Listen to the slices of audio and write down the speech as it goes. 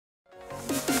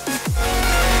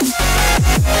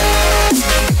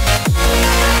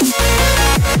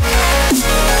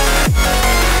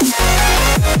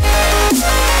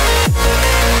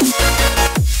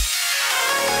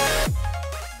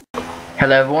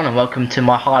Hello everyone and welcome to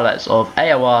my highlights of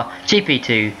AOR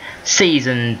GP2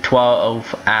 Season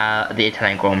 12 the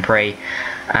Italian Grand Prix.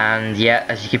 And yeah,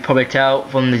 as you can probably tell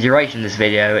from the duration of this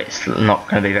video, it's not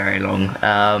going to be very long.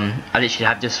 I literally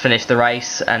have just finished the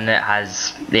race and it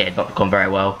has not gone very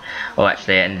well. Or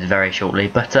actually it ended very shortly.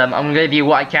 But I'm going to give you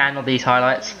what I can of these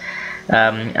highlights,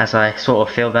 as I sort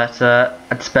of feel that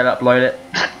I just better upload it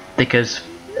because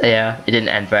yeah, it didn't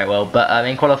end very well. But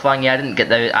in qualifying, yeah, I didn't get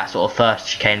that sort of first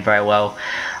chicane very well.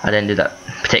 I didn't do that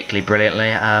particularly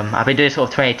brilliantly. I've been doing sort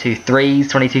of 22.3s,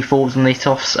 22.4s on these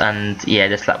softs, and yeah,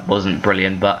 this lap wasn't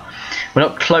brilliant. But we're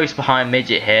not close behind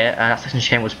Midget here, and that second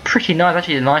chicane was pretty nice.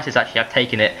 Actually, the nicest I've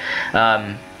taken it.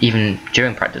 Even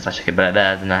during practice, I took it better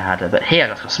there than I had it. But here, I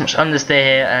got so much understeer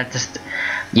here, and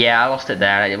I lost it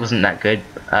there. It wasn't that good.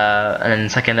 And then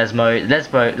second,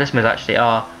 Lesmos actually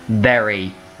are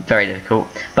very difficult,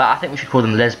 but I think we should call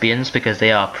them lesbians because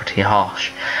they are pretty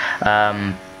harsh.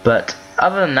 But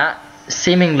other than that,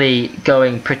 seemingly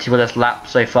going pretty well this lap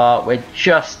so far. We're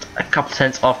just a couple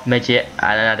cents off Midget,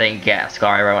 and I didn't get a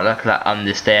sky roll. Look at that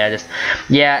understeer.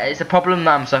 Yeah, it's a problem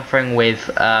that I'm suffering with,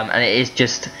 and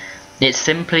it's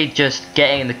simply just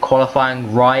getting the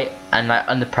qualifying right and like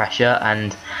under pressure,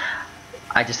 and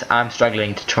I'm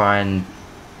struggling to try and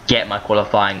get my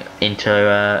qualifying into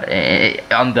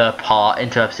under par,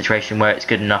 into a situation where it's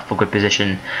good enough for good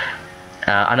position.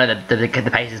 I know that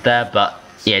the pace is there, but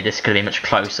yeah, this could have been much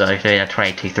closer. It could have been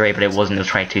a 22.3, but it wasn't. It was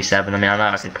 22.7. I mean, I know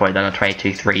I could probably done a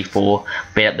 22.3, 4,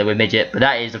 be up there with Midget. But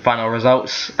that is the final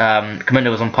results. Commander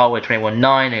was on pole with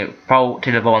 21.9. Pole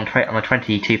to level on a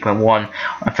 22.1 on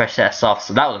a fresh set of softs.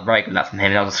 So that was a very good lap from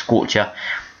him. That was a scorcher.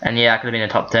 And yeah, I could have been in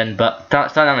the top 10, but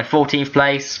starting down in 14th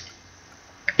place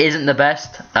isn't the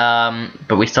best,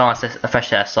 but we started a fresh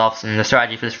set of softs, and the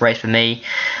strategy for this race for me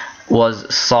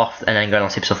was soft and then going on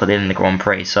super soft at the end of the Grand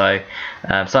Prix. So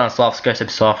start on softs, go super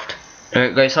soft,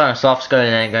 go start on softs, go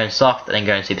and then going soft, and then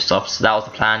going super soft. So that was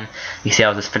the plan. You see I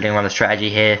was just fiddling around the strategy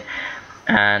here,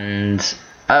 and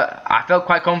I felt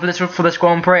quite confident for this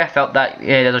Grand Prix. I felt that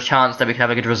there's a chance that we could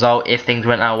have a good result if things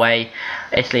went our way.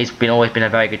 Italy's always been a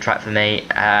very good track for me,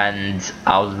 and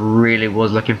I was really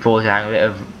looking forward to having a bit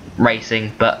of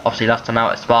racing. But obviously last time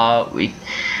out at Spa we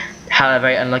had a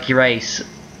very unlucky race,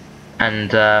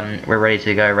 and we're ready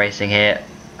to go racing here.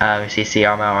 We see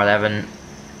CRMR 11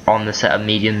 on the set of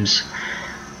mediums,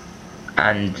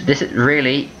 and this is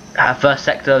really our first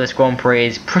sector of this Grand Prix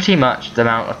is pretty much the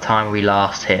amount of time we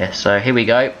last here. So here we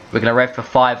go, we're going to rev for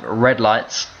 5 red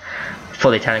lights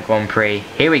for the Italian Grand Prix.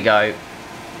 Here we go.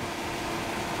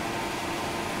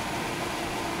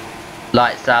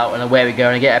 Lights out, and away we go,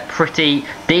 and we get a pretty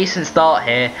decent start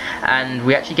here, and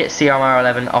we actually get CRMR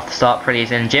 11 off the start pretty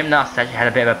easy. And Gymnast actually had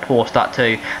a bit of a poor start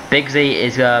too. Big Z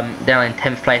is down in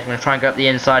 10th place. We're going to try and go up the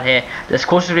inside here as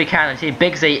cautious as we can, and see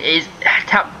Big Z is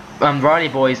tapped Riley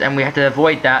boys, and we have to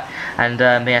avoid that and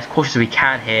be as cautious as we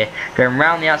can here, going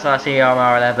round the outside of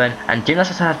CRMR 11. And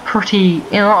Gymnast has pretty,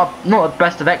 not the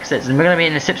best of exits, and we're going to be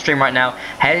in the slipstream right now,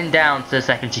 heading down to the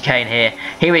second chicane here.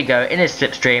 Here we go, in his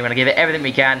slipstream. We're going to give it everything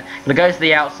we can. We're going to go to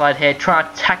the outside here, try and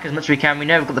attack as much as we can. We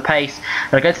know we've got the pace.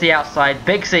 We're going to go to the outside.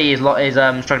 Big C is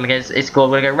struggling against his score.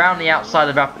 We're going to go round the outside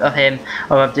of him,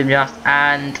 of Gymnast,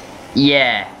 and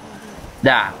yeah,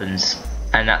 that happens,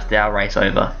 and that's our race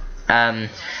over.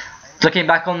 Looking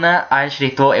back on that, I actually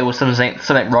thought it was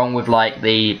something wrong with like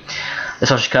the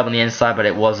sausage curb on the inside, but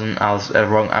it wasn't. I was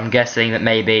wrong. I'm guessing that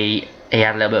maybe he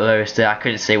had a little bit of oversteer. I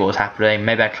couldn't see what was happening.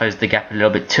 Maybe I closed the gap a little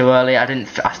bit too early. I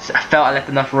felt I left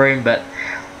enough room, but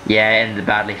yeah, it ended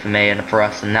badly for me and for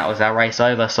us, and that was our race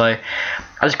over. So I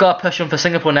just got to push on for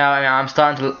Singapore now. I mean, I'm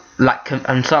starting to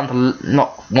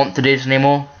not want to do this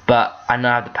anymore, but I know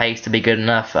I have the pace to be good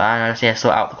enough, and I just need to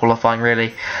sort out the qualifying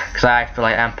really, because I feel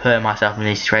like I'm putting myself in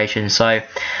these situations. So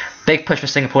big push for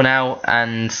Singapore now,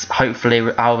 and hopefully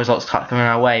our results start coming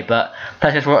our way. But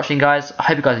thanks for watching, guys. I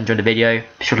hope you guys enjoyed the video.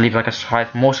 Be sure to leave a like and subscribe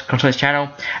for more content on this channel,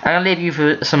 and I'll leave you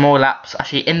for some more laps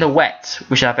actually in the wet,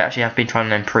 which I actually have been trying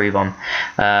to improve on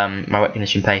my wet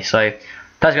condition pace. So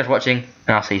thanks guys for watching,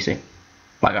 and I'll see you soon.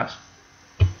 Bye guys.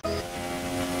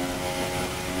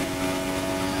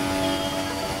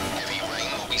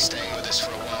 Staying with us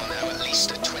for a while now, at least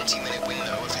a 20-minute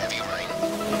window of heavy rain.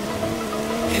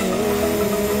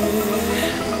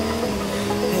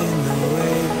 In the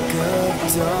wake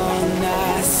of dawn,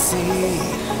 I see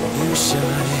you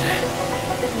shine.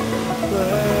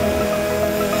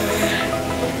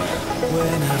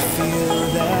 When I feel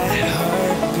that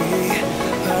heartbeat,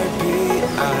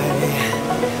 I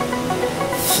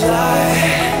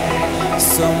fly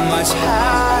so much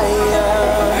higher.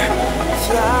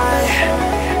 Fly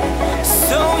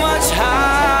so much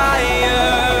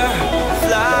higher,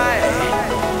 fly.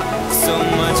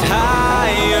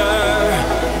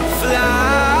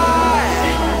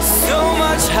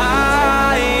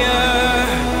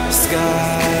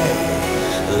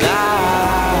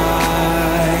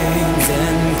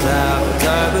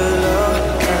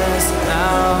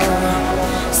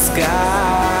 sky.